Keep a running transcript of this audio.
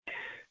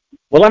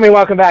Well, let me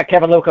welcome back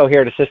Kevin Luco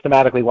here to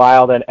Systematically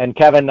Wild. And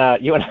Kevin,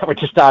 you and I were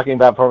just talking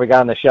about before we got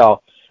on the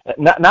show.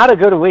 Not a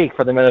good week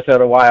for the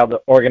Minnesota Wild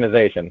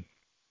organization.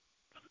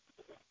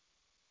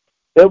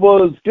 It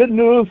was good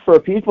news for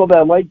people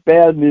that like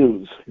bad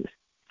news.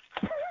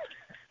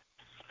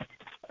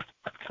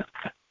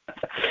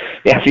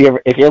 Yeah,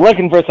 if you're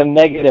looking for some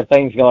negative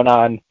things going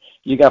on,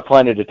 you got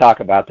plenty to talk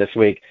about this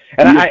week.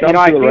 And I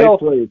feel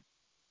right.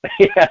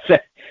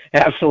 Yes,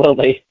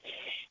 absolutely.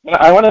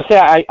 I want to say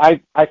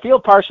I feel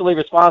partially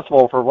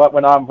responsible for what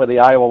went on with the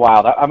Iowa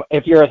Wild.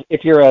 If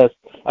you're a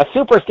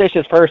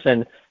superstitious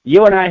person,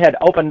 you and I had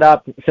opened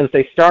up since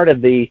they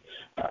started the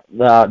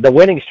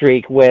winning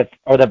streak or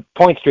the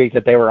point streak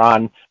that they were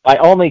on by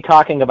only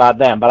talking about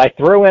them. But I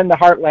threw in the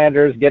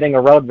Heartlanders getting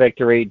a road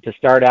victory to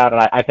start out,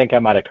 and I think I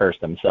might have cursed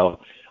them. So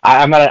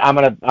I'm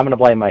gonna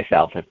blame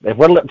myself. If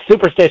we're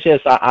superstitious,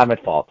 I'm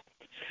at fault.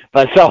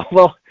 But so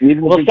we'll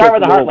start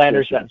with the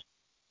Heartlanders then.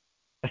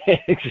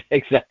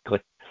 Exactly.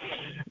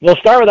 We'll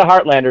start with the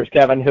Heartlanders,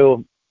 Kevin,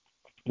 who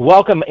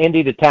welcome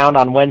Indy to town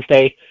on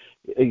Wednesday,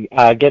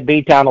 get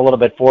beat down a little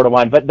bit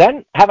 4-1, but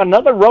then have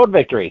another road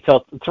victory.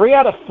 So 3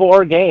 out of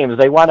 4 games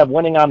they wound up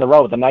winning on the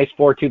road with a nice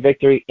 4-2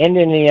 victory in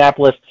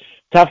Indianapolis.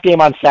 Tough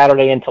game on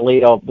Saturday in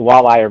Toledo. The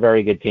Walleye are a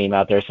very good team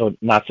out there, so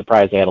not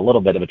surprised they had a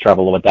little bit of a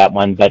trouble with that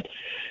one. But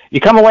you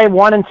come away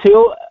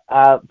 1-2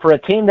 for a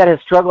team that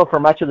has struggled for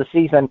much of the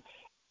season.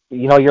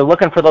 You know, you're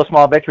looking for those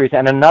small victories,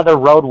 and another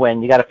road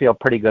win you got to feel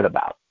pretty good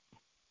about.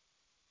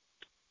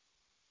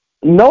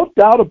 No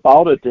doubt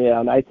about it,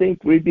 Dan. I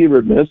think we'd be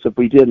remiss if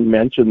we didn't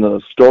mention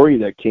the story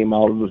that came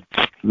out of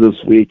this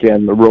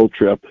weekend, the road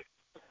trip.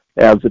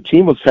 As the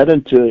team was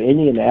heading to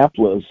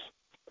Indianapolis,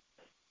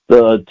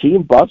 the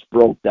team bus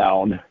broke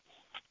down,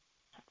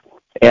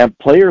 and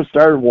players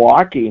started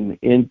walking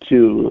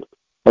into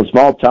a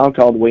small town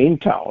called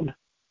Waynetown.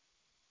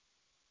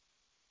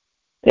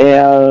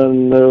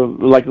 And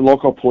like the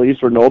local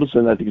police were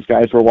noticing that these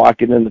guys were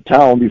walking into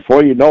town.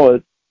 Before you know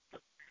it,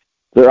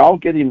 they're all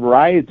getting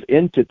rides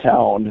into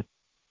town,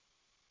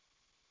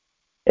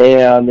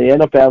 and they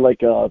end up at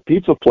like a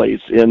pizza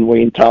place in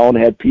Waynetown.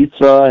 Had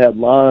pizza, had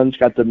lunch,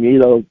 got to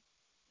meet all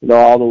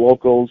the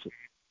locals,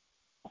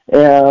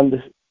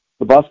 and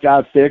the bus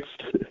got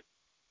fixed.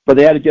 But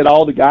they had to get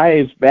all the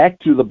guys back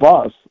to the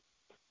bus,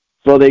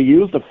 so they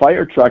used a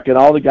fire truck, and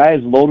all the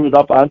guys loaded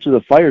up onto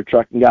the fire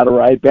truck and got a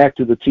ride back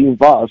to the team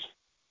bus.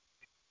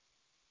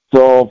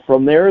 So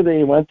from there,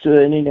 they went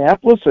to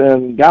Indianapolis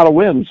and got a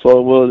win. So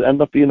it will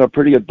end up being a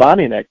pretty good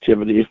bonding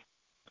activity.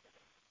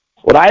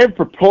 What I have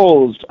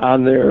proposed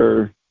on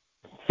their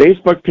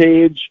Facebook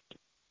page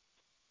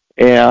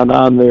and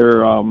on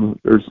their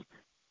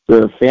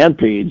fan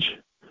page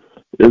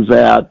is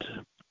that,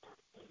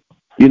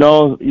 you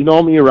know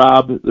me,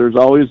 Rob. There's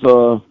always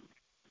something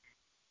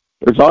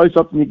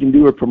you can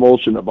do a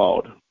promotion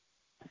about.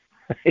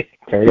 And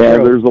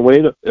if there's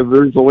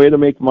a way to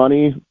make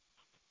money,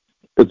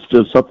 it's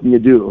just something you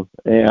do.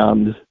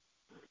 And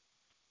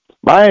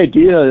my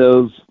idea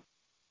is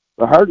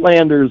the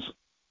Heartlanders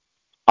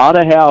ought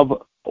to have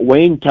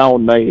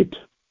Waynetown night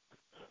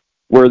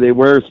where they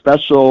wear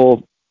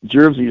special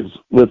jerseys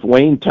with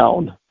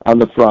Waynetown on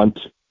the front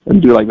and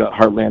do like the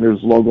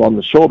Heartlanders logo on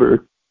the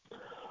shoulder.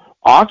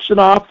 Auction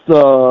off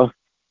the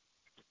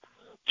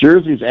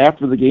jerseys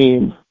after the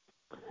game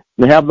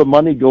and have the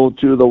money go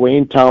to the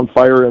Waynetown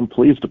Fire and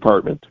Police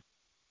Department.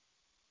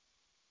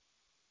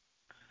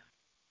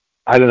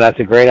 I think that's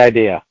a great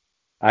idea.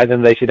 I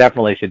think they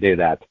definitely should do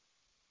that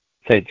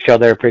to show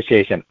their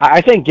appreciation.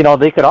 I think,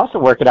 they could also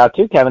work it out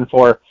too, Kevin,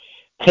 for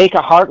take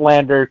a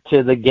Heartlander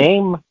to the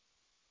game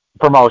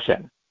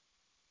promotion,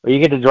 where you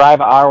get to drive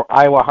our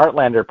Iowa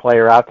Heartlander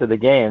player out to the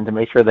game to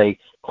make sure they,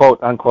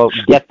 quote unquote,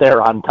 get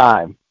there on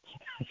time.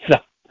 So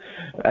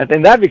I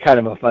think that'd be kind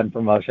of a fun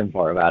promotion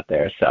for him out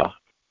there. So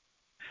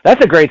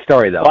that's a great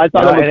story, though. Well, I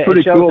thought it was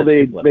pretty cool.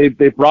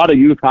 They brought a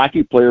youth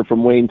hockey player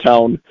from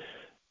Waynetown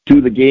to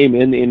the game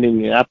in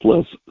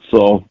Indianapolis.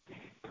 So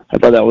I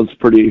thought that was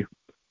pretty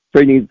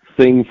neat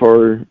thing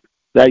for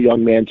that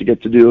young man to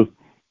get to do.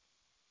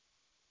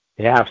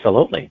 Yeah,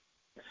 absolutely.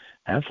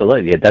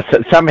 Absolutely. That's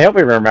something he'll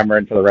be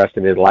remembering for the rest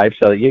of his life.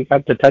 So you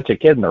got to touch a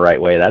kid in the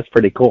right way. That's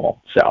pretty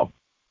cool. So,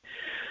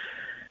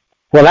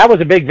 well, that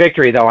was a big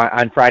victory, though,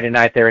 on Friday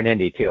night there in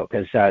Indy, too,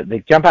 because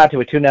they jump out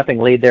to a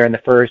 2-0 lead there in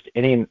the first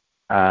inning.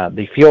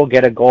 The Fuel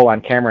get a goal on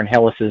Cameron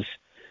Hillis's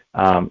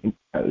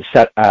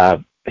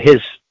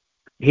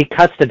he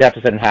cuts the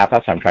deficit in half.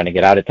 That's what I'm trying to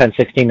get out at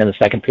 10:16 in the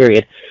second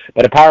period.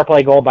 But a power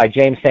play goal by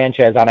James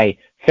Sanchez on a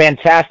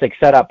fantastic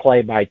setup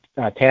play by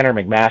Tanner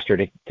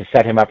McMaster to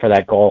set him up for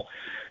that goal.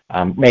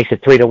 Makes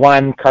it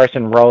 3-1.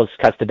 Carson Rose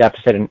cuts the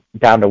deficit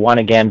down to 1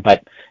 again.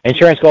 But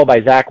insurance goal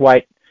by Zach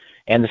White,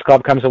 and this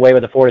club comes away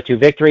with a 4-2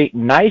 victory.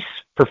 Nice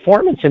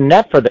performance in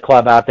net for the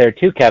club out there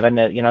too, Kevin.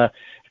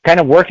 Kind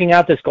of working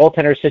out this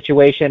goaltender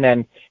situation,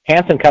 and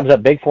Hansen comes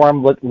up big for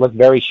him. Looked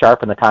very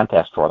sharp in the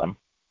contest for them.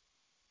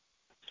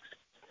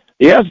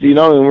 Yes, and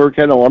we're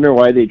kind of wondering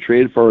why they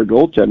traded for a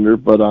goaltender,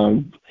 but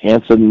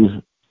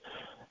Hansen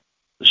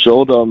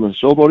showed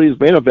what he's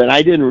made of. And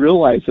I didn't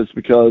realize this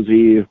because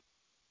he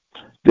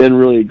didn't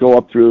really go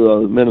up through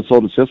the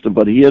Minnesota system,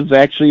 but he is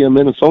actually a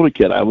Minnesota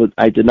kid.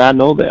 I did not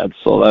know that,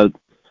 so I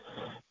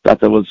thought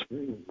that was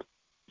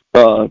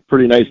a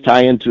pretty nice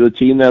tie into a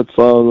team that's,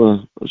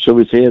 shall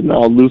we say it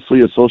now,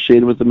 loosely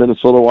associated with the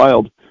Minnesota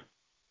Wild.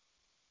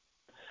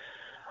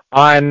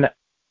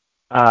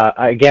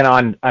 Again,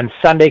 on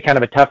Sunday, kind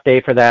of a tough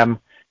day for them.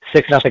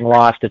 6-0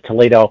 loss to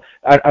Toledo.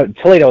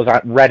 Toledo's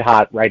red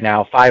hot right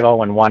now,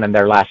 5-0-1 in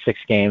their last 6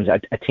 games.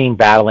 A team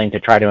battling to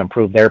try to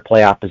improve their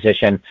playoff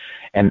position,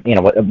 and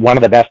one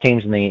of the best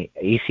teams in the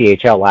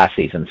ECHL last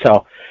season.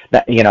 So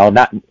that you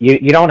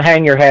don't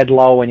hang your head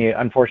low when you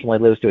unfortunately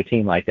lose to a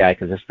team like that,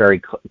 because it's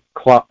very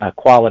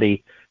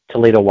quality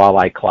Toledo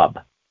Walleye club.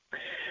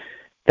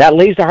 That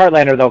leaves the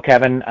Heartlander, though,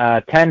 Kevin.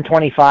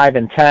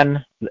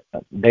 10-25-10.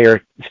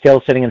 They're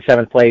still sitting in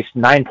 7th place,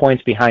 9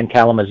 points behind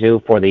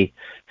Kalamazoo for the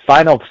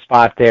final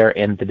spot there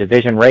in the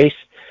division race.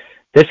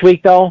 This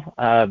week, though,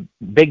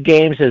 big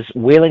games as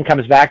Wheeling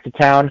comes back to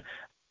town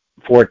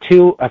for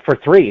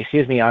three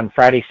on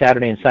Friday,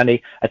 Saturday, and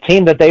Sunday. A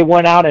team that they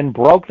went out and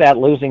broke that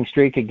road losing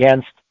streak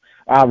against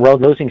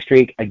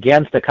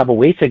a couple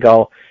weeks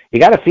ago. You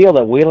got to feel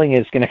that Wheeling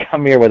is going to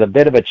come here with a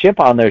bit of a chip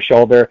on their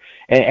shoulder.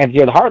 And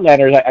you're the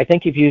Heartlanders. I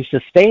think if you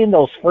sustain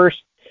those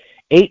first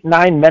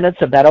 8-9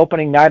 minutes of that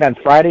opening night on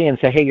Friday and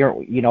say, hey,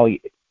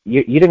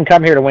 you didn't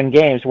come here to win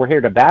games, we're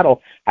here to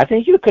battle, I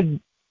think you could,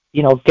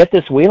 get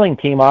this Wheeling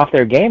team off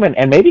their game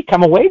and maybe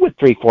come away with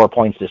 3-4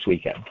 points this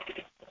weekend.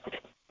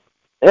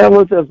 And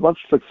with as much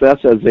success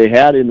as they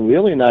had in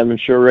Wheeling, I'm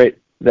sure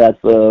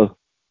that the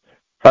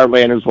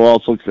Heartlanders will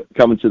also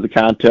come into the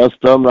contest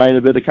riding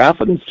a bit of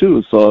confidence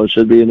too. So it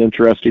should be an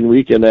interesting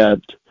weekend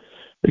at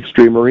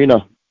Extreme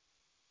Arena.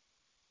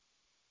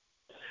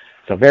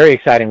 So very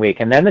exciting week.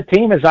 And then the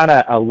team is on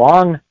a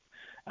long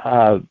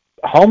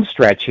home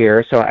stretch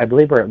here. So I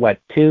believe we're at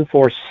 2,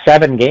 4,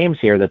 7 games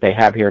here that they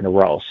have here in a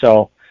row.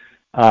 So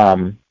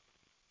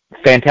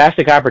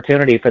fantastic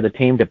opportunity for the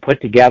team to put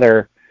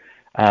together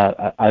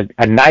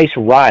a nice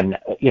run.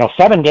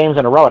 7 games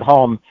in a row at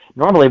home.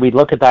 Normally we'd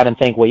look at that and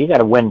think, well, you got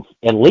to win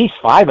at least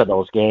 5 of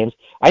those games.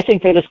 I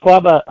think for this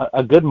club,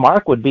 a good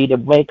mark would be to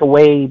make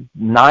away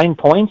 9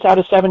 points out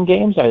of 7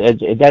 games.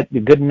 Is that a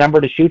good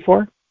number to shoot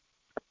for?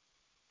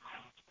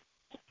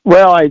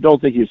 Well, I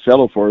don't think you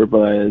settle for it,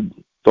 but I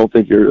don't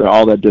think you're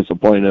all that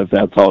disappointed if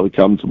that's how it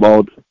comes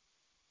about.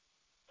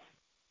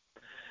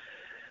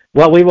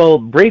 Well, we will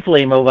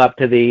briefly move up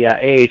to the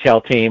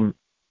AHL team.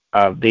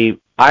 The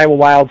Iowa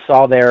Wild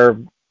saw their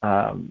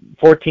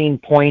 14-game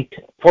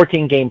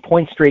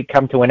point streak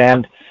come to an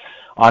end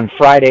on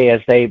Friday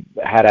as they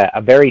had a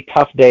very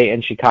tough day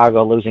in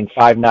Chicago, losing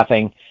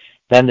 5-0.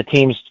 Then the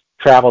teams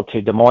traveled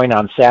to Des Moines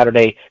on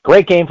Saturday.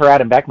 Great game for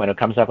Adam Beckman, who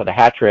comes up with a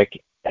hat trick.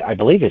 I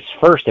believe his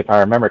first, if I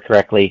remember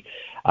correctly,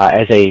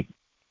 as a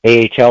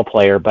AHL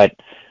player, but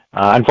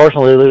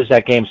unfortunately lose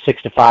that game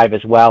 6-5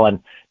 as well.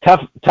 And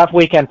tough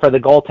weekend for the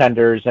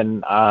goaltenders.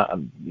 And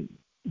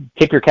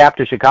tip your cap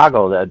to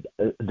Chicago,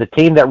 the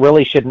team that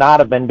really should not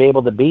have been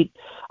able to beat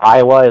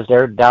Iowa, as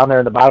they're down there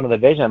in the bottom of the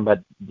division.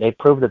 But they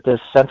proved that this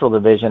Central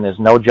Division is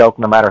no joke,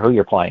 no matter who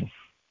you're playing.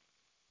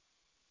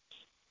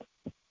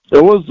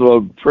 It was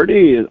a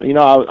pretty, I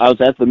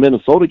was at the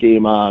Minnesota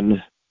game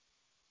on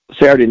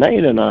Saturday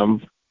night, and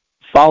I'm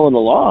following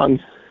along.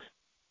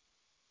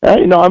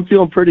 I'm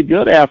feeling pretty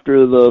good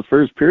after the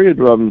first period.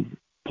 I'm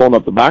pulling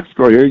up the box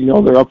score here.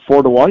 They're up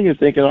 4-1. You're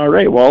thinking, all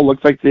right, well, it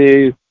looks like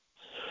they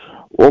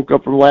woke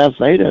up from last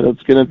night, and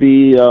it's going to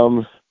be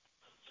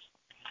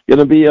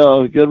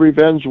a good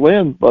revenge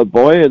win. But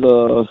boy,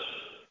 the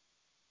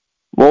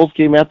Wolves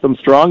came at them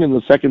strong in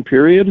the second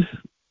period,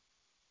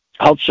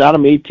 outshot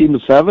them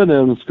 18-7,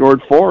 and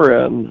scored 4,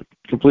 and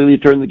completely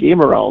turned the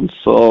game around.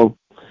 So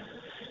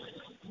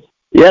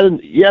you had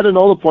to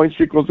know the point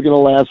streak wasn't going to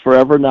last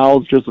forever. Now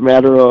it's just a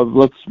matter of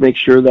let's make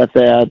sure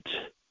that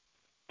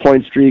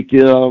point streak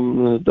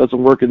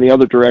doesn't work in the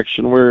other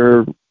direction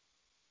where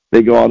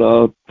they go on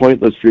a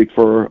pointless streak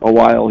for a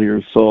while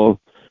here. So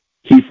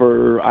key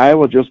for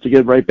Iowa just to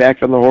get right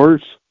back on the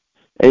horse.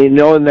 And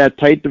in that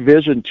tight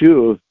division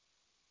too,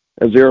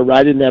 as they were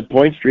riding that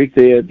point streak,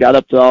 they had got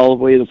up to all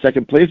the way to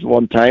second place at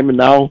one time, and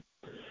now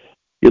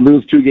you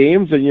lose 2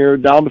 games and you're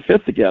down to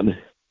 5th again.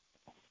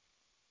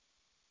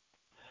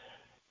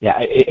 Yeah,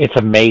 it's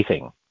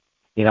amazing,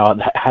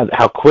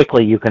 how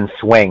quickly you can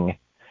swing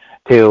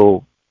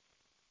to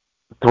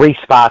 3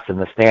 spots in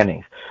the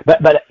standings.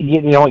 But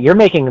you're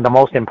making the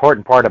most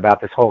important part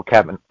about this whole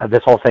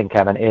thing,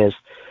 Kevin, is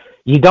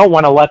you don't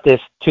want to let this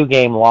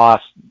 2-game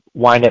loss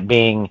wind up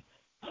being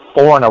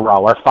 4 in a row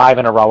or 5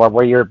 in a row, or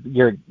where you're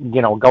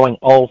going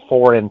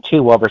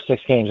 0-4-2 over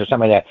 6 games or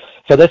something like that.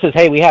 So this is,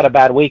 hey, we had a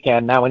bad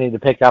weekend. Now we need to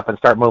pick up and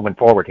start moving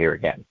forward here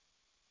again.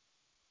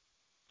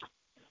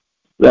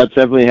 That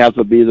definitely has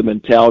to be the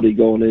mentality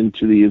going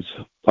into these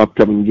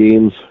upcoming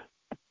games.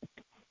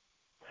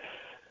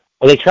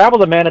 Well, they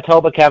traveled to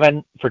Manitoba,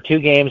 Kevin, for 2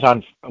 games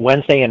on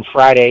Wednesday and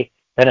Friday,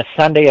 then a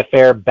Sunday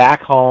affair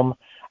back home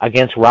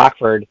against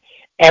Rockford.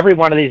 every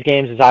one of these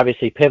games is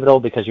obviously pivotal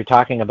because you're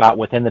talking about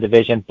within the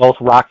division, both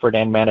Rockford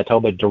and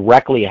Manitoba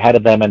directly ahead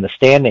of them in the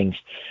standings.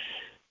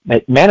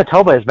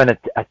 Manitoba has been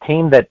a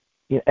team that,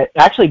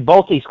 actually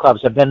both these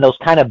clubs have been those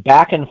kind of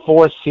back and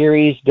forth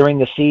series during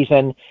the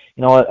season.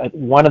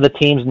 One of the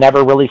teams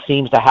never really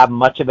seems to have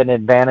much of an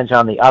advantage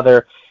on the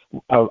other.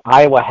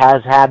 Iowa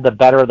has had the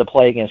better of the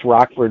play against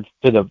Rockford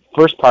for the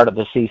first part of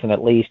the season,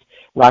 at least.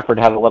 Rockford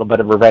had a little bit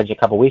of revenge a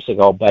couple weeks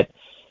ago, but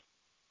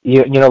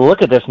you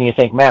look at this and you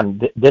think, man,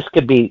 this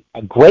could be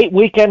a great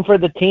weekend for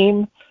the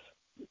team,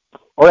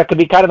 or it could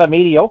be kind of a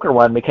mediocre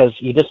one because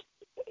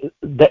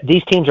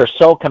these teams are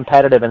so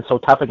competitive and so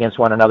tough against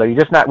one another. You're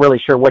just not really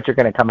sure what you're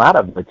going to come out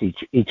of with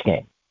each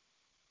game.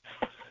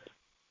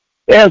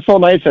 Yeah, it's so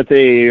nice that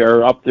they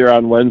are up there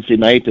on Wednesday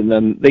night, and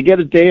then they get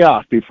a day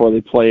off before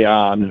they play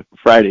on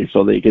Friday,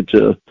 so they get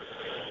to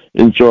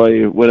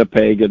enjoy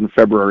Winnipeg in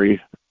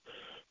February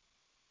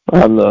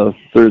on the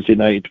Thursday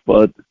night.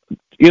 But,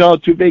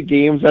 two big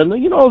games, and,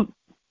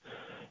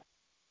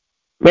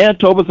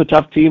 Manitoba's a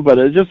tough team, but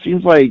it just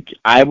seems like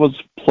Iowa's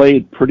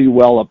played pretty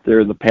well up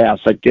there in the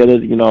past. I get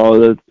it,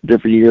 a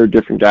different year,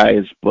 different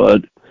guys,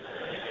 but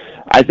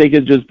I think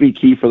it'd just be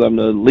key for them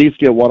to at least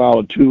get 1 out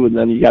of 2, and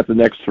then you got the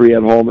next 3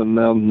 at home, and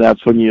then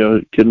that's when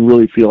you can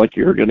really feel like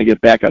you're going to get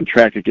back on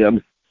track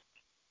again.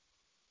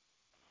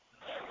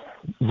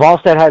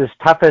 Volstead had his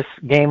toughest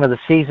game of the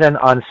season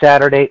on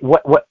Saturday.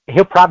 What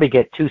he'll probably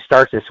get 2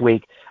 starts this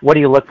week. What do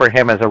you look for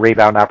him as a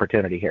rebound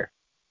opportunity here?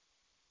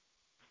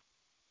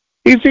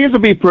 He seems to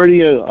be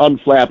pretty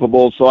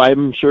unflappable, so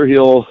I'm sure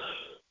he'll.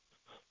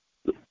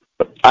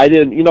 I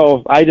didn't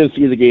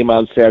see the game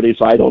on Saturday,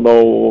 so I don't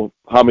know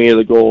how many of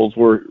the goals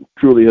were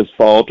truly his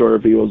fault or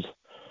if he was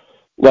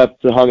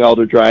left hung out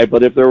to dry.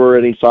 But if there were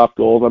any soft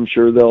goals, I'm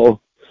sure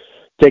they'll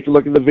take a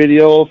look at the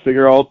video,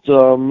 figure out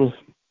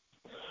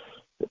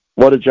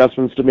what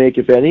adjustments to make,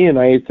 if any, and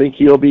I think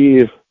he'll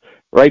be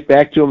right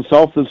back to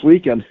himself this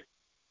weekend,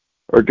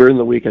 or during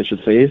the week, I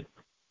should say.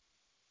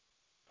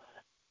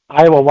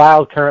 Iowa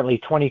Wild currently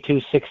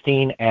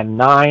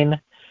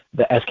 22-16-9.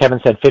 As Kevin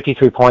said,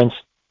 53 points,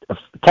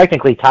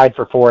 technically tied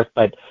for fourth,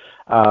 but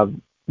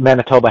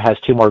Manitoba has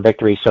 2 more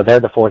victories, so they're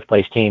the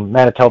fourth-place team.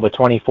 Manitoba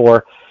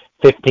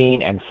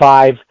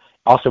 24-15-5,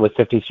 also with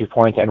 52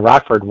 points, and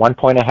Rockford 1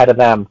 point ahead of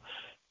them,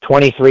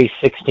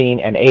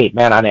 23-16-8.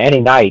 Man, on any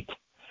night,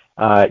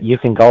 you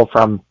can go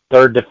from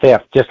third to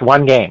fifth, just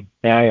one game,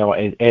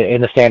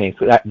 in the standings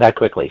that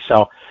quickly.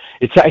 So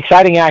it's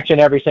exciting action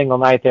every single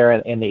night there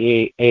in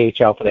the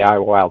AHL for the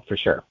Iowa Wild, for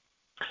sure.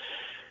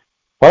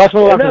 Well, let's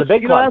move on to the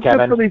big club,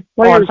 Kevin. For these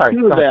players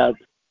too, that,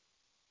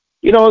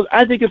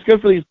 I think it's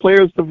good for these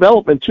players'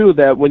 development, too,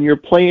 that when you're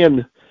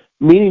playing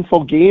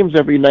meaningful games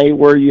every night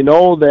where you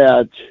know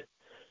that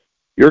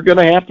you're going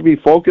to have to be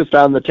focused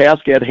on the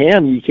task at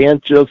hand. You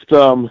can't just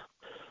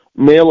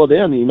mail it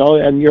in,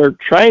 and you're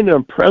trying to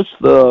impress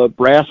the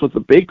brass with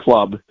the big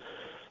club.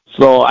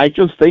 So I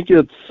just think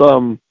it's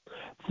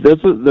this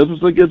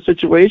is a good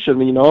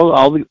situation.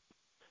 All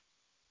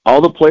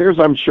the players,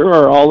 I'm sure,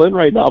 are all in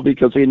right now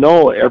because they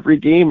know every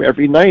game,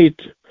 every night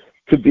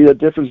could be the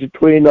difference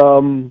between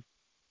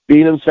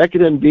being in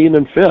second and being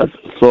in fifth.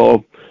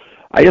 So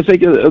I just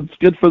think it's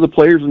good for the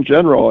players in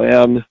general.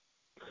 And,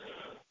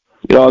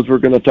 as we're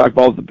going to talk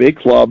about the big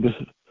club,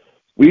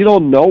 we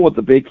don't know what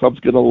the big club's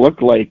going to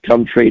look like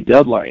come trade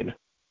deadline.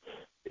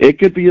 It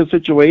could be a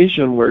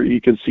situation where you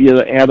could see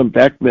an Adam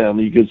Beckman,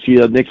 you could see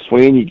a Nick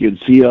Swain, you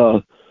could see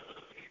a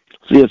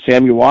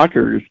Sammy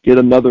Walker get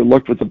another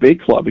look with the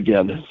big club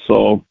again.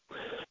 So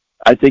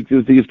I think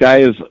that these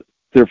guys,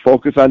 they're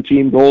focused on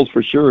team goals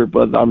for sure,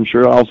 but I'm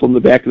sure also in the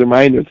back of their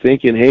mind they're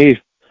thinking,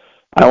 hey,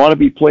 I want to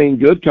be playing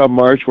good come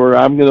March where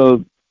I'm going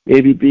to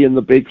maybe be in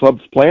the big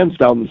club's plans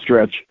down the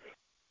stretch.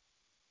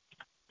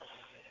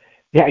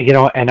 Yeah,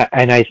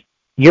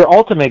 your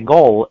ultimate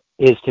goal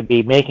is to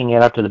be making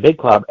it up to the big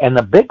club, and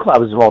the big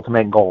club's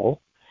ultimate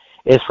goal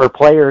is for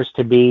players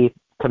to be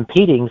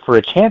competing for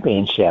a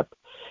championship.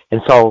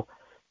 And so,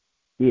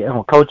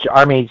 Coach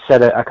Army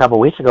said a couple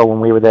of weeks ago when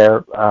we were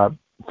there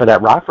for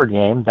that Rockford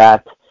game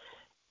that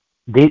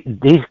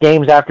these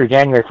games after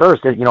January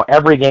 1st,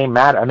 every game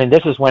matter. I mean,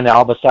 this is when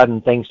all of a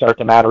sudden things start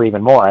to matter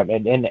even more. I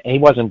mean, and he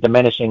wasn't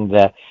diminishing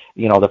the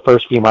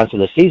first few months of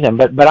the season,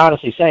 but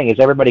honestly saying is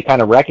everybody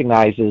kind of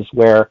recognizes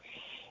where,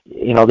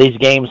 these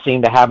games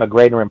seem to have a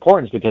greater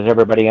importance because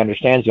everybody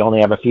understands you only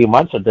have a few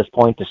months at this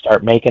point to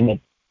start making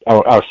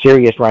a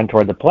serious run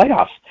toward the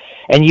playoffs.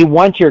 And you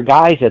want your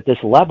guys at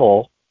this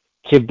level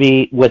to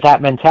be with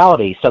that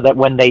mentality so that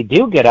when they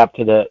do get up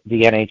to the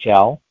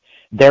NHL,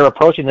 they're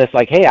approaching this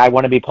like, hey, I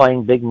want to be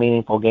playing big,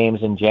 meaningful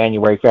games in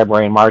January,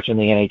 February, and March in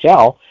the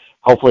NHL,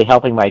 hopefully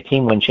helping my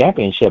team win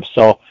championships.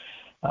 So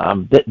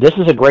this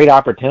is a great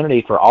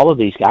opportunity for all of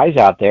these guys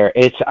out there.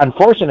 It's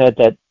unfortunate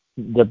that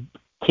the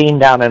team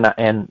down in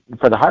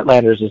for the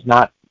Heartlanders is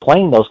not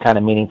playing those kind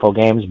of meaningful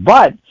games,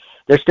 but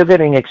they're still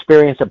getting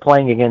experience of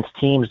playing against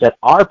teams that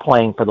are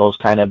playing for those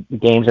kind of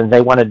games, and they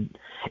want to.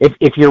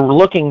 If you're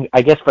looking,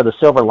 I guess, for the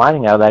silver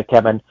lining out of that,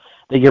 Kevin,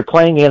 that you're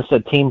playing against a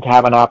team to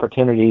have an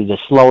opportunity to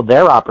slow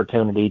their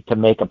opportunity to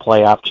make a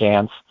playoff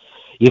chance,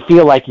 you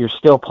feel like you're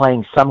still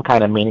playing some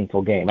kind of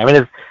meaningful game. I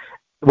mean,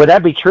 would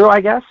that be true,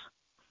 I guess?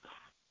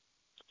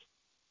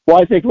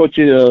 Well, I think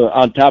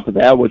on top of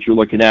that, what you're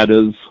looking at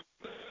is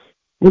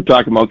we're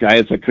talking about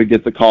guys that could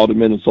get the call to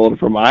Minnesota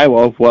from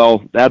Iowa.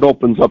 Well, that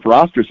opens up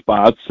roster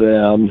spots,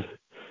 and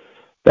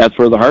that's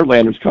where the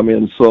Heartlanders come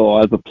in. So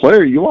as a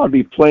player, you want to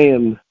be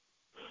playing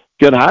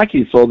good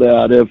hockey so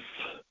that if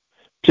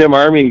Tim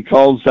Army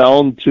calls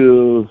down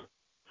to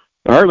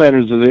the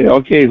Heartlanders and say,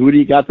 okay, who do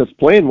you got that's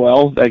playing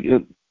well that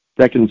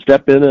can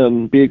step in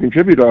and be a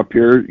contributor up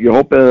here, you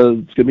hope it's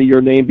going to be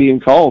your name being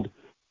called.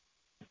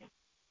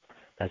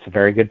 That's a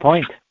very good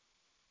point.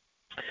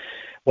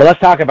 Well, let's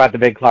talk about the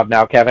big club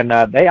now, Kevin.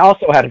 They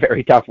also had a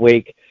very tough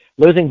week,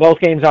 losing both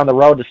games on the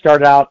road to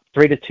start out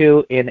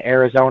 3-2 in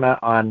Arizona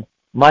on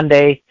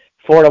Monday,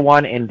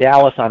 4-1 in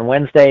Dallas on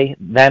Wednesday.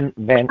 Then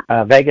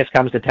Vegas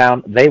comes to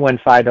town. They win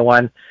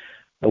 5-1.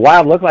 The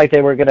Wild looked like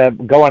they were going to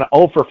go on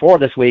 0-4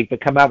 this week,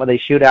 but come out with a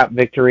shootout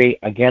victory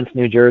against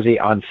New Jersey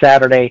on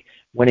Saturday,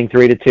 winning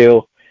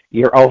 3-2.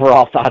 Your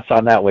overall thoughts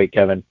on that week,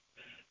 Kevin?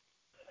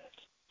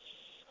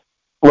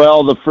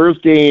 Well, the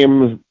first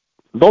game,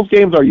 those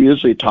games are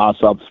usually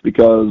toss-ups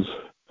because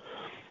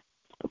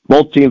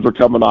both teams are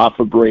coming off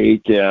a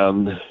break,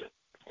 and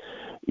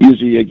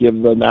usually you give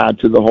the nod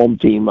to the home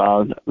team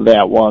on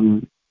that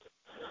one.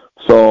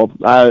 So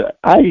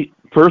I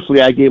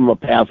personally, I gave them a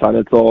pass on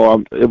it,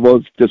 though. It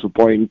was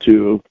disappointing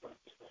to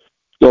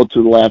go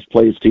to the last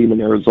place team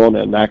in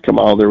Arizona and not come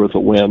out there with a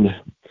win.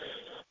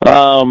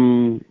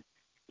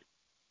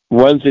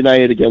 Wednesday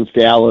night against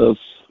Dallas,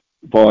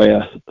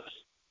 boy,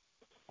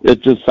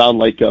 it just sounded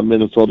like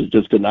Minnesota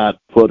just did not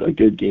put a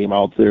good game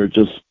out there.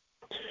 Just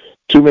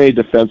too many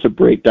defensive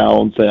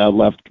breakdowns that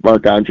left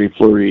Marc-Andre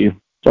Fleury,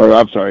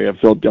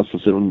 Phil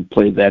Gustafson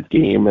played that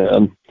game,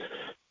 and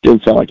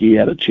didn't sound like he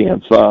had a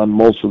chance on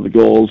most of the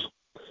goals.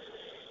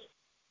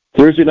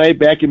 Thursday night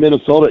back in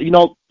Minnesota,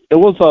 it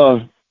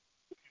was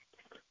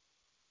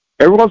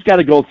everyone's got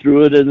to go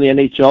through it in the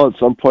NHL at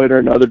some point or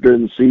another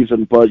during the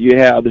season, but you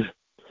had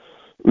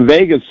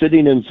Vegas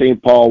sitting in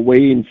St. Paul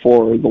waiting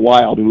for the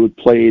Wild, who had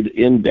played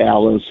in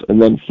Dallas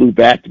and then flew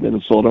back to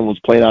Minnesota and was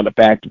playing on a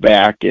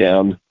back-to-back.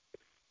 And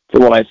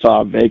from what I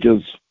saw,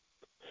 Vegas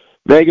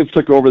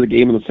took over the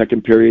game in the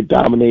second period,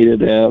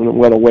 dominated, and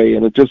went away.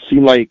 And it just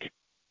seemed like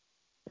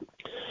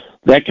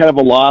that kind of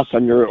a loss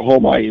on your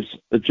home ice,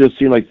 it just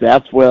seemed like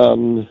that's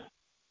when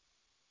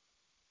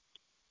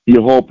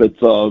you hope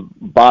it's a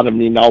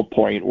bottoming out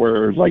point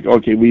where it's like,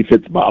 okay, we've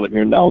hit the bottom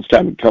here. Now it's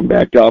time to come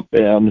back up.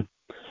 And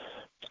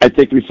I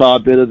think we saw a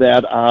bit of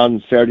that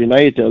on Saturday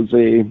night as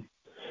they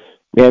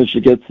managed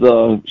to get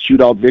the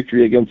shootout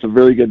victory against a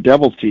very good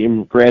Devils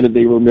team. Granted,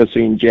 they were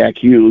missing Jack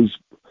Hughes,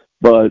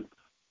 but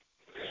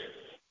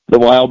the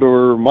Wild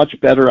were much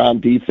better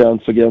on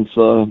defense against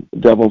the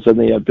Devils than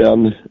they had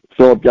been.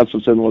 Philip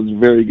Gustafson was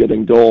very good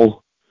in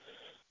goal.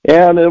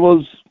 And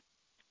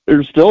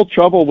there's still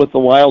trouble with the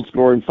Wild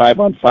scoring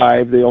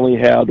 5-on-5. They only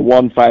had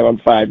one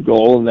 5-on-5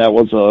 goal, and that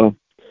was a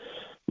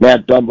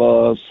Matt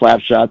Dumba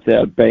slap shot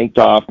that banked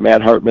off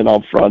Matt Hartman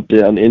out front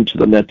and into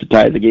the net to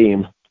tie the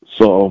game.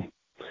 So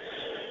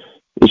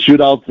the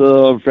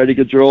shootout, Freddie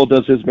Gaudreau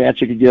does his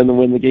magic again to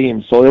win the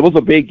game. So it was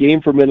a big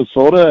game for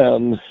Minnesota,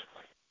 and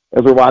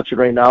as we're watching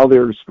right now,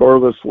 they're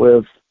scoreless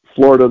with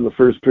Florida in the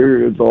first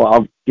period, though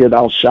I'll get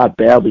outshot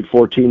badly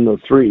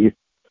 14-3,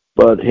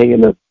 but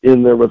hanging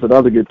in there with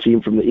another good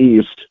team from the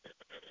East.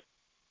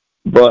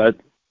 But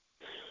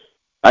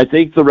I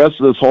think the rest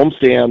of this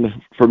homestand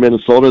for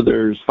Minnesota,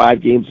 there's 5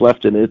 games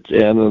left in it,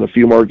 and then a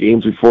few more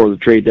games before the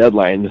trade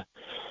deadline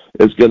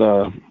is going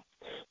to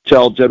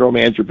tell General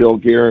Manager Bill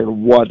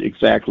Guerin what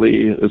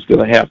exactly is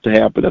going to have to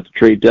happen at the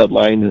trade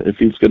deadline, if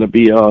he's going to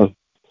be a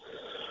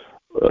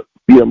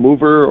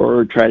mover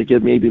or try to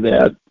get maybe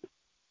that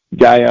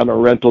guy on a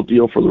rental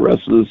deal for the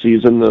rest of the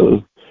season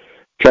to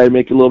try to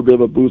make a little bit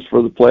of a boost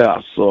for the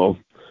playoffs. So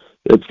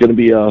it's going to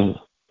be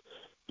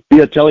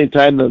a telling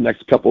time the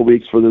next couple of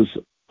weeks for this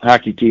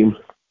hockey team.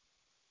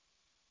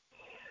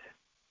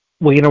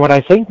 Well, what I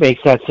think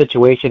makes that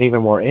situation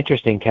even more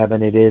interesting,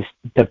 Kevin, it is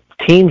the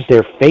teams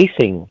they're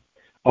facing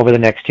over the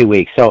next 2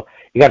 weeks. So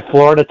you got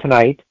Florida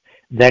tonight,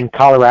 then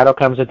Colorado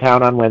comes to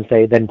town on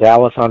Wednesday, then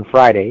Dallas on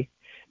Friday,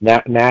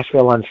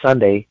 Nashville on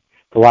Sunday,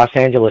 the Los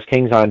Angeles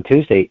Kings on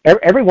Tuesday.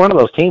 Every one of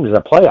those teams is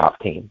a playoff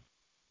team.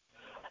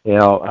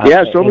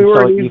 Yeah, show me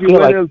where an easy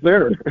win is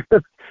there.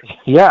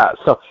 Yeah,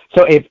 so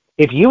if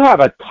you have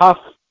a tough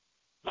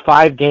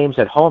 5 games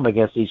at home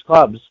against these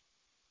clubs,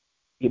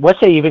 let's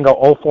say you even go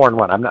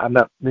 0-4-1. I'm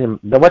not.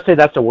 Let's say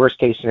that's the worst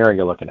case scenario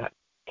you're looking at.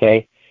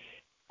 Okay,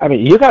 I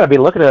mean you got to be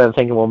looking at it and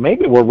thinking, well,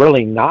 maybe we're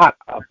really not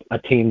a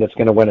team that's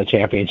going to win a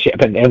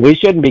championship, and we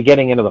shouldn't be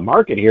getting into the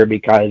market here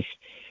because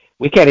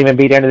we can't even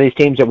beat any of these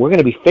teams that we're going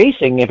to be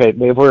facing if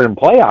we're in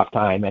playoff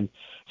time. And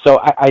so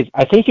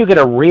I think you get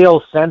a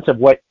real sense of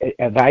what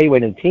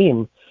evaluating a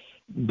team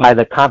by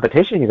the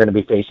competition you're going to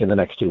be facing the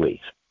next 2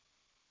 weeks.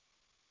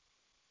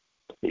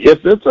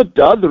 if it's a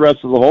dud the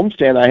rest of the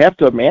homestand, I have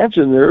to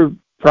imagine they're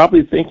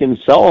probably thinking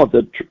sell at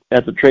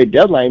the trade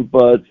deadline,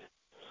 but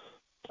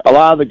a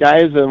lot of the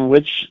guys in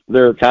which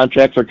their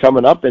contracts are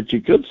coming up that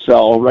you could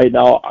sell right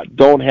now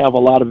don't have a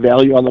lot of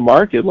value on the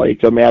market,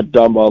 like a Matt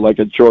Dumba, like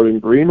a Jordan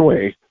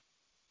Greenway.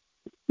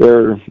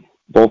 They're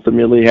both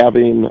immediately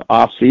having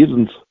off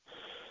seasons.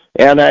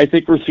 And I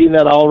think we're seeing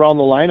that all around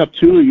the lineup,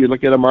 too. You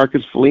look at a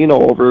Marcus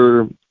Foligno,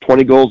 over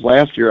 20 goals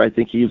last year. I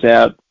think he's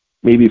at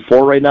maybe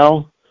 4 right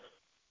now.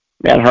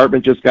 Matt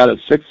Hartman just got his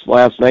 6th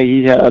last night.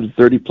 He had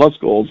 30-plus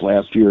goals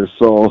last year.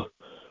 So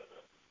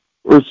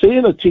we're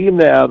seeing a team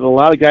that a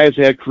lot of guys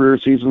had career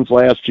seasons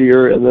last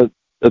year, and that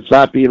it's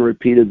not being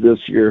repeated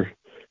this year.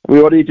 I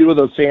mean, what do you do with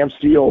a Sam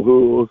Steele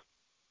who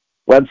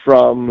went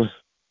from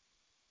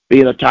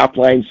being a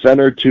top-line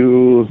center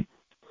to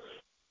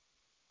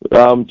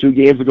 2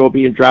 games ago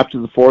being dropped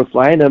to the 4th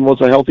line and was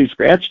a healthy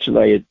scratch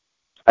tonight?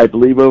 I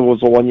believe it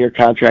was a 1-year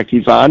contract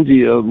he's on. Do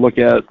you look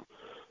at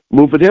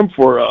moving him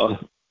to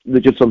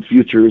get some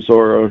futures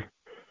or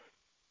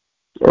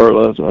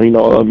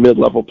a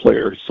mid-level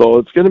player? So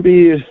it's going to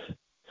be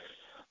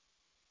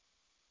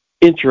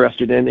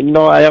interesting. And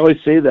I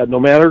always say that no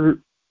matter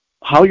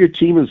how your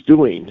team is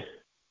doing,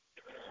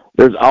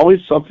 there's always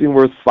something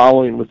worth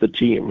following with the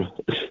team.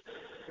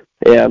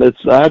 And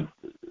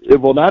it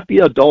will not be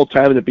a dull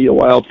time to be a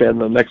Wild fan in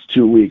the next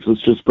 2 weeks.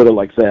 Let's just put it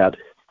like that.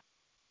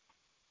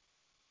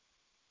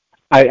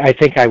 I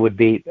think I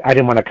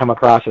didn't want to come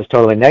across as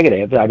totally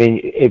negative. I mean,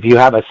 if you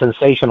have a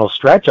sensational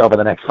stretch over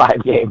the next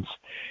 5 games,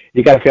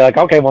 you got to feel like,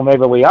 okay, well,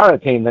 maybe we are a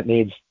team that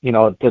needs,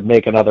 to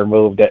make another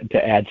move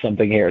to add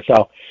something here.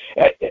 So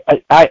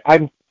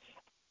I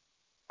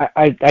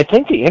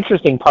think the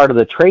interesting part of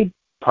the trade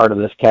part of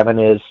this, Kevin,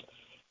 is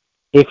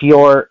if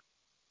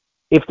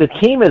the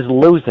team is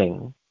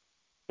losing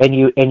and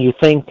you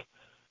think,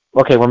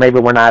 okay, well, maybe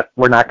we're not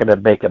going to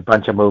make a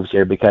bunch of moves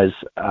here because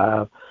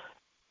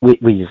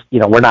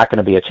we're not going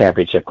to be a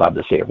championship club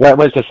this year.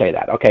 Let's just say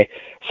that. Okay.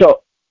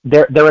 So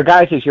there are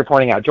guys, as you're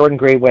pointing out, Jordan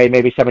Greenway,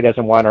 maybe somebody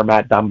doesn't want, or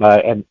Matt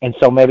Dumba, and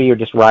so maybe you're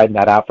just riding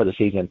that out for the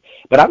season.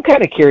 But I'm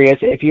kind of curious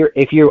if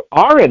you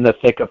are in the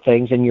thick of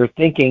things and you're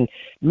thinking,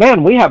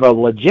 man, we have a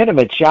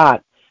legitimate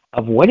shot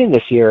of winning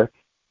this year.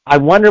 I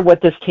wonder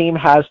what this team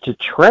has to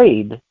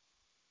trade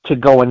to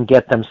go and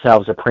get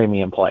themselves a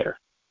premium player.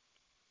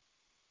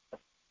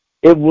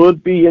 It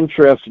would be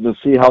interesting to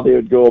see how they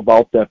would go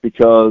about that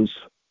because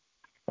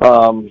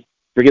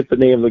forget the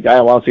name of the guy.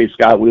 I want to say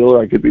Scott Wheeler.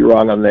 I could be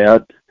wrong on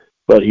that,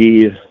 but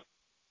he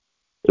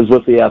is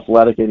with the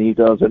Athletic and he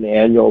does an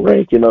annual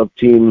ranking of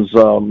teams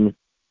of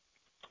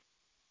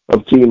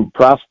team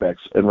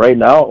prospects. And right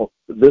now,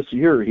 this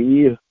year,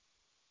 he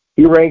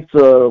ranked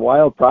the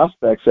Wild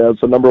prospects as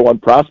the number 1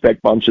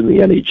 prospect bunch in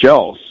the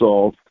NHL.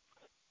 So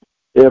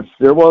if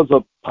there was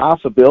a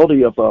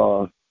possibility of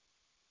a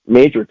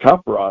major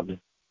cup run,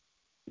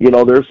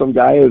 there's some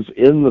guys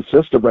in the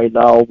system right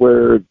now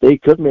where they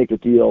could make a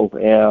deal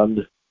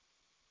and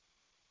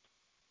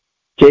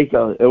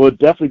it would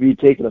definitely be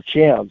taking a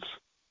chance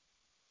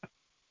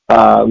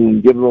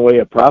giving away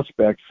a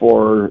prospect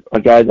for a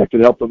guy that could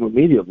help them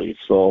immediately.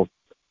 So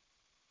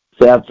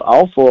that's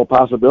also a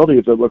possibility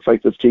if it looks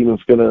like this team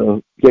is going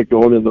to get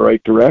going in the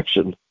right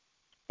direction.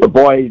 But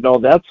boy,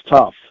 that's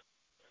tough.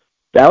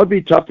 That would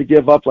be tough to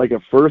give up like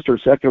a 1st or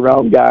 2nd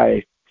round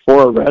guy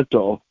for a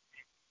rental.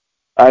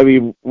 I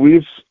mean,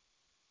 we've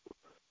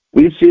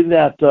seen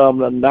that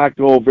not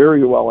go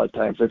very well at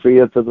times. I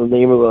forget the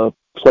name of the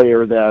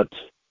player that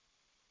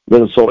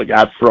Minnesota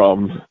got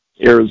from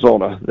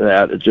Arizona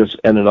that it just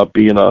ended up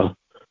being a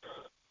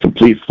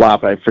complete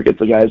flop. I forget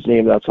the guy's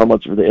name. That's how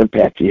much of the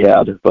impact he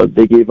had. But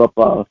they gave up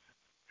a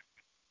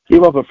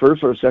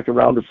 1st or a 2nd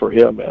rounder for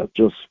him. It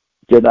just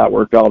did not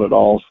work out at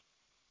all.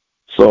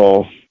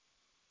 So,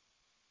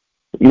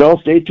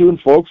 stay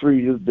tuned, folks.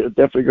 We're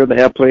definitely going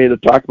to have plenty to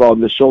talk about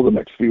in this show the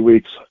next few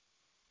weeks.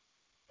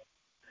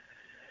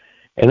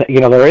 And,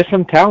 there is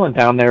some talent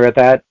down there at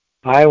that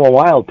Iowa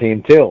Wild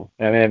team, too.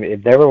 I mean,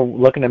 if they were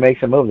looking to make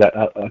some moves,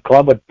 a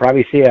club would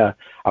probably see a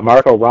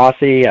Marco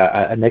Rossi,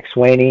 a Nick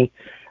Swaney.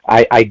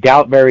 I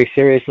doubt very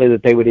seriously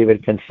that they would even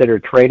consider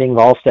trading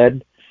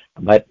Volstead.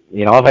 But,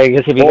 I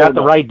guess if you got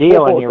the right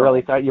deal and you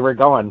really thought you were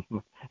going.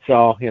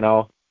 So,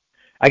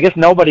 I guess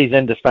nobody's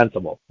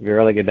indispensable if you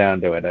really get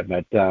down to it.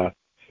 But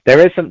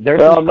there's some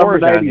number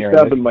scores down here.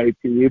 97 might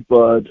be,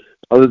 but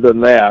other than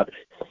that.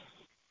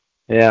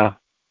 Yeah.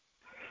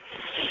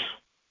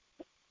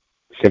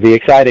 Should be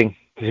exciting.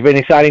 It should be an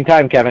exciting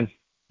time, Kevin.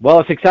 Well,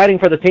 it's exciting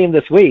for the team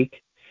this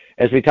week,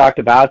 as we talked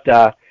about.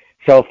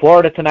 So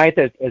Florida tonight,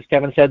 as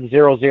Kevin said,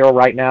 0-0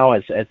 right now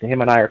as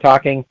him and I are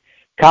talking.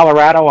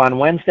 Colorado on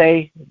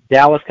Wednesday.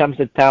 Dallas comes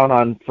to town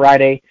on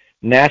Friday.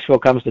 Nashville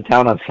comes to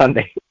town on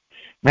Sunday.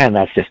 Man,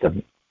 that's just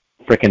a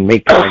freaking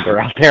meat grinder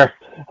out there.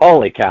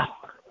 Holy cow.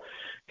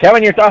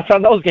 Kevin, your thoughts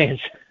on those games?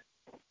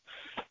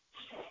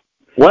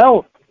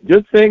 Well,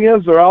 good thing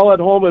is they're all at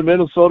home, and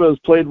Minnesota has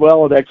played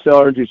well at XL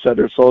Energy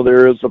Center, so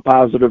there is a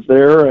positive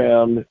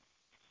there, and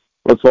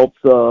let's hope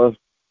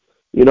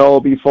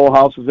it'll be full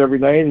houses every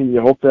night, and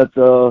you hope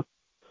that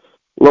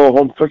little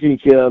home cooking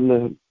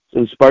can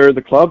inspire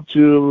the club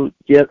to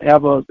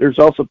have a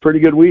results a pretty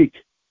good week.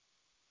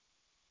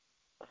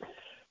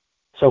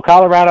 So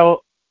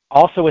Colorado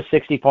also with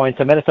 60 points.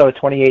 So Minnesota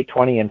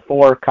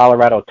 28-20-4.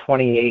 Colorado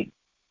 28-20-4.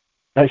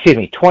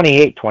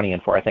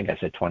 I think I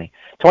said 20.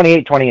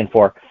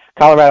 28-20-4.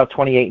 Colorado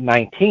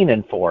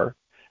 28-19-4.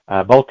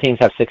 Both teams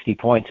have 60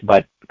 points,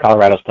 but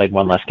Colorado's played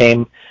one less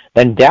game.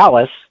 Then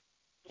Dallas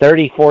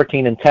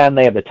 30-14-10.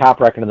 They have the top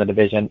record in the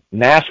division.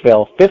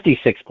 Nashville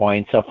 56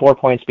 points, so 4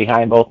 points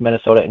behind both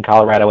Minnesota and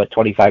Colorado at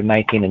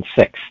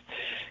 25-19-6.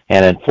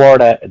 And in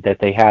Florida, that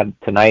they had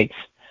tonight's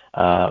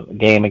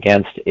game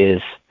against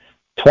is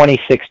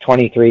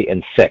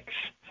 26-23-6.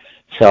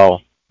 So,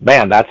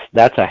 man,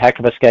 that's a heck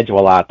of a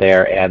schedule out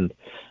there. And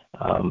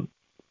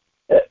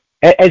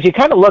as you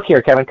kind of look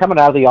here, Kevin, coming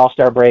out of the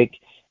All-Star break,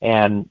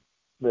 and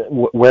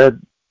where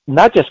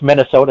not just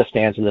Minnesota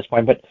stands at this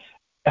point, but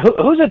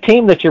who's a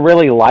team that you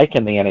really like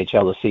in the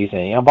NHL this season?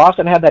 You know,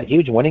 Boston had that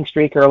huge winning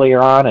streak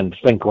earlier on and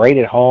it's been great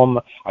at home.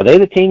 Are they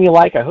the team you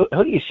like? Who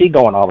do you see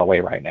going all the way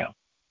right now?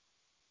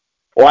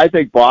 Well, I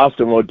think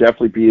Boston will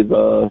definitely be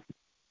the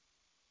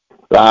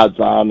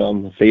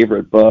odds-on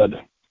favorite, but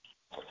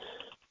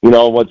you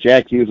know what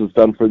Jack Hughes has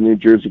done for the New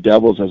Jersey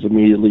Devils has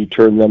immediately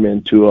turned them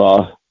into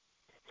a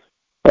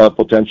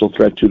potential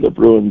threat to the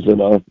Bruins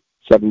in a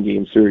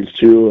 7-game series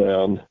too.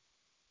 And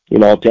you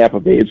know, Tampa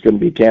Bay is going to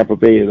be Tampa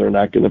Bay. They're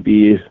not going to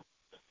be an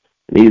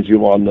easy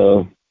one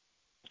to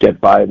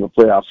get by in the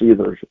playoffs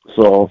either.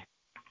 So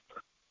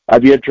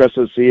I'd be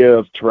interested to see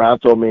if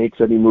Toronto makes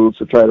any moves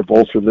to try to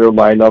bolster their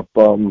lineup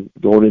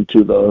going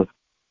into the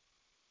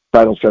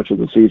final stretch of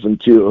the season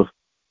too.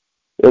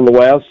 In the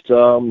West,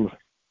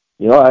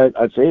 you know,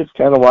 I'd say it's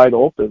kind of wide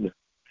open.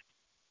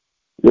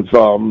 If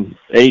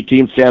any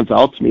team stands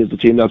out to me as a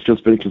team that's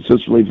just been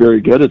consistently very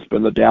good, it's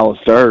been the Dallas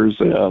Stars.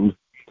 And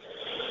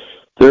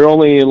they're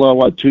only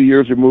 2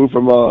 years removed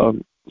from a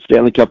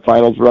Stanley Cup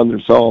Finals run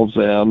themselves,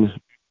 and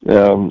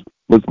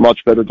with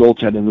much better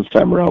goaltending this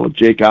time around with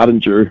Jake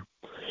Ottinger.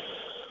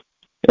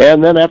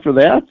 And then after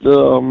that,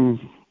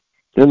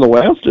 in the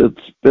West,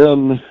 it's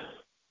been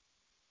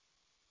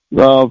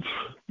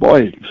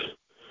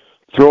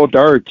throw a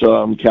dart.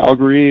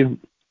 Calgary,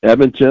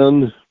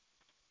 Edmonton,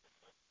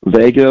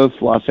 Vegas,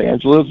 Los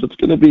Angeles. It's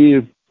going to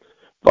be.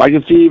 I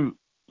can see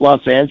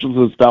Los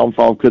Angeles'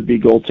 downfall could be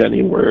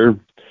goaltending, where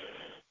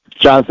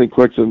Jonathan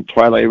Quick's in the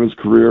twilight of his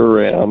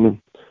career, and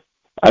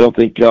I don't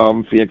think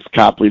Phoenix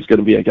Copley's going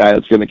to be a guy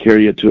that's going to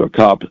carry you to a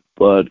cup,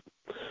 but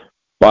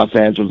Los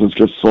Angeles is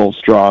just so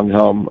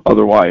strong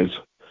otherwise.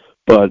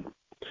 But,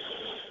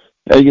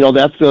 and, you know,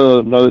 that's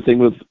another thing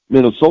with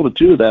Minnesota,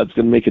 too, that's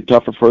going to make it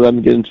tougher for them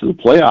to get into the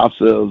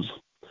playoffs is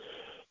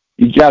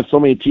you got so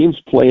many teams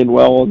playing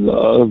well in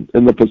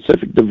the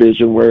Pacific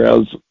Division,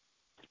 whereas,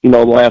 you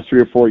know, the last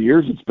 3 or 4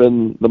 years it's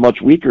been the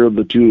much weaker of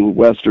the two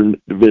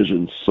Western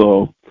divisions.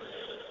 So,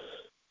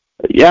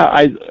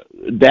 yeah,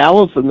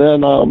 Dallas, and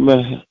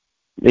then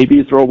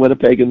maybe throw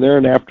Winnipeg in there,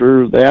 and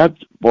after that,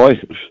 boy,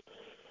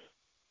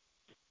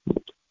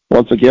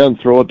 once again,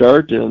 throw a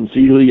dart and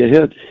see who you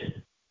hit.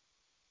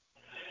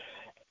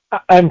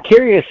 I'm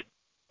curious,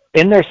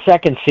 in their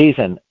second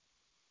season,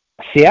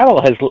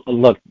 Seattle has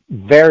looked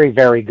very,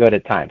 very good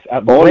at times.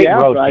 I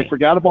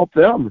forgot about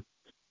them.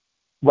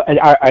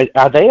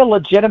 Are they a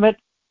legitimate?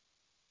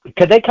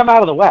 Could they come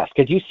out of the West?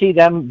 Could you see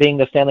them being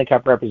the Stanley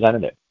Cup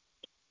representative?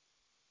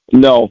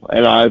 No,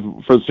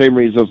 and for the same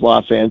reason as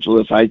Los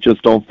Angeles, I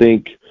just don't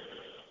think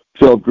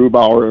Phil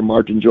Grubauer and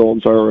Martin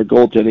Jones are a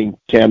goaltending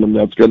tandem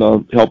that's going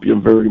to help you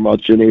very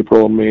much in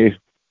April and May.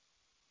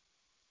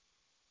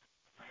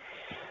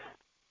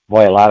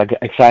 Boy, a lot of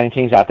exciting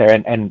teams out there.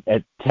 And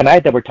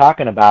tonight that we're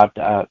talking about,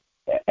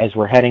 as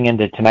we're heading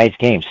into tonight's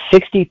game,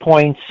 60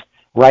 points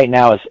right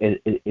now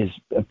is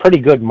a pretty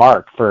good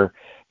mark for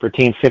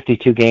teams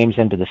 52 games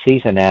into the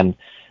season, and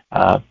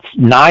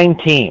 9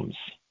 teams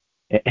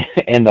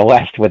in the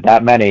West with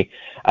that many.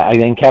 I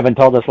think Kevin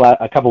told us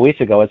a couple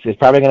weeks ago it's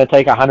probably going to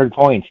take 100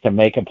 points to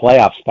make a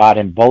playoff spot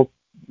in both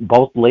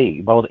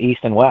league, both East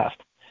and West.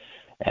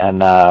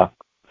 And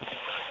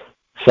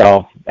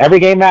so every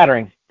game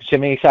mattering.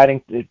 Should be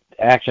exciting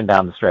action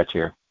down the stretch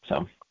here.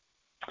 So,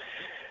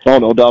 oh,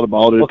 no doubt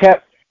about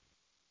it.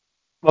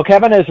 Well,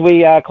 Kevin, as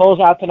we close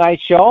out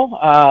tonight's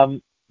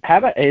show,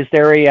 is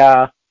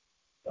there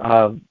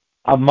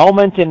a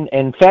moment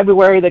in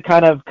February that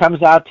kind of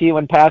comes out to you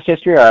in past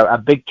history, or a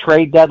big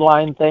trade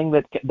deadline thing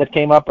that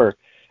came up, or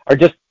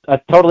just a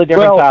totally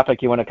different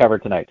topic you want to cover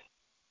tonight?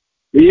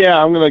 Yeah,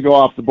 I'm going to go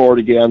off the board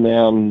again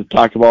and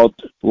talk about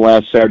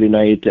last Saturday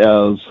night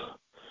as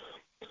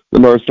the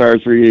North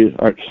Stars.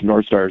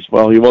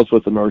 Well, he was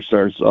with the North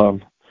Stars.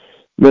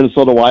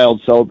 Minnesota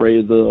Wild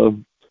celebrated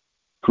the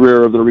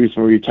career of the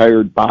recently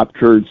retired Bob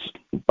Kurtz.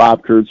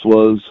 Bob Kurtz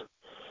was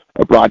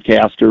a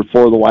broadcaster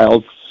for the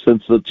Wild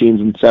since the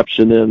team's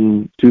inception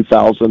in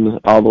 2000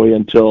 all the way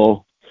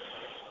until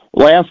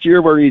last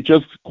year, where he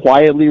just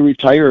quietly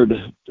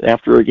retired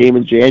after a game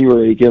in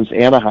January against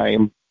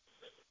Anaheim.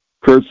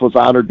 Kurtz was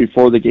honored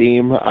before the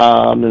game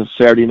on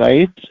Saturday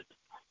night.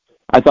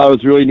 I thought it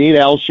was really neat.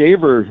 Al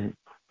Shaver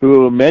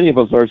who many of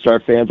us North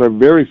Star fans are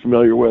very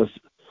familiar with,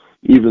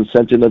 even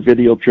sent in a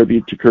video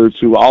tribute to Kurtz,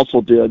 who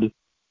also did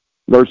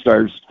North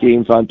Star's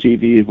games on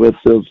TV with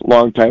his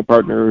longtime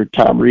partner,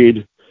 Tom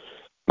Reed.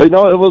 But, it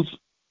was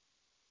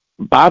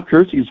Bob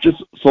Kurtz. He's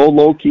just so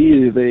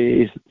low-key.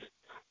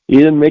 He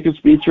didn't make a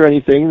speech or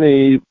anything.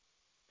 They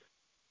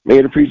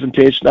made a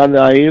presentation on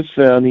the ice,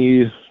 and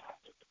he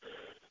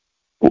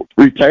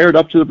retired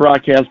up to the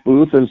broadcast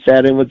booth and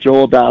sat in with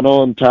Joe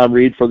O'Donnell and Tom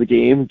Reed for the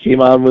game.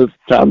 Came on with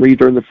Tom Reed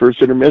during the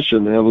first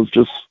intermission. And it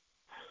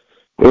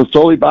was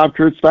totally Bob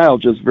Kurtz style,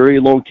 just very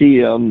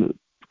low-key. And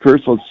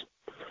Kurtz was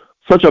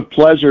such a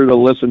pleasure to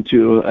listen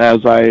to. As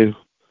I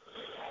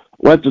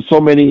went to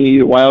so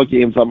many Wild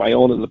games on my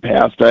own in the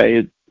past,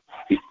 I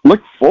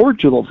looked forward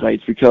to those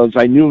nights because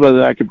I knew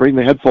that I could bring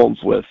the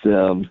headphones with,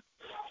 and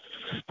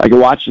I could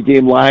watch the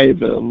game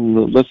live and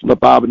listen to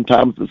Bob and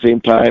Tom at the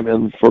same time.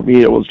 And for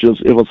me, it was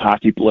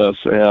hockey bliss.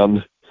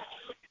 And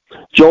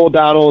Joe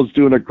O'Donnell is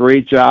doing a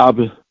great job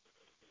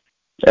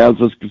as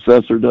a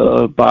successor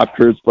to Bob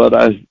Kurtz, but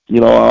I'm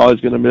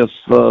always going to miss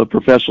the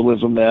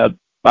professionalism that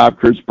Bob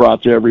Kurtz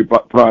brought to every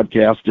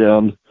broadcast,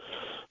 and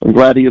I'm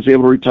glad he is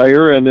able to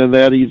retire and then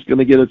that he's going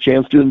to get a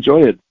chance to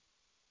enjoy it.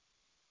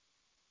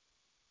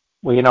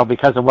 Well,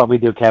 because of what we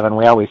do, Kevin,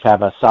 we always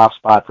have a soft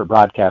spot for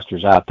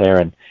broadcasters out there,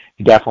 and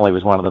he definitely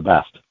was one of the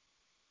best.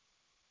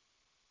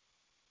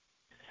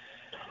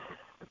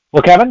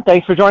 Well, Kevin,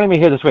 thanks for joining me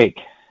here this week.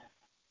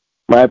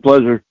 My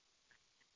pleasure.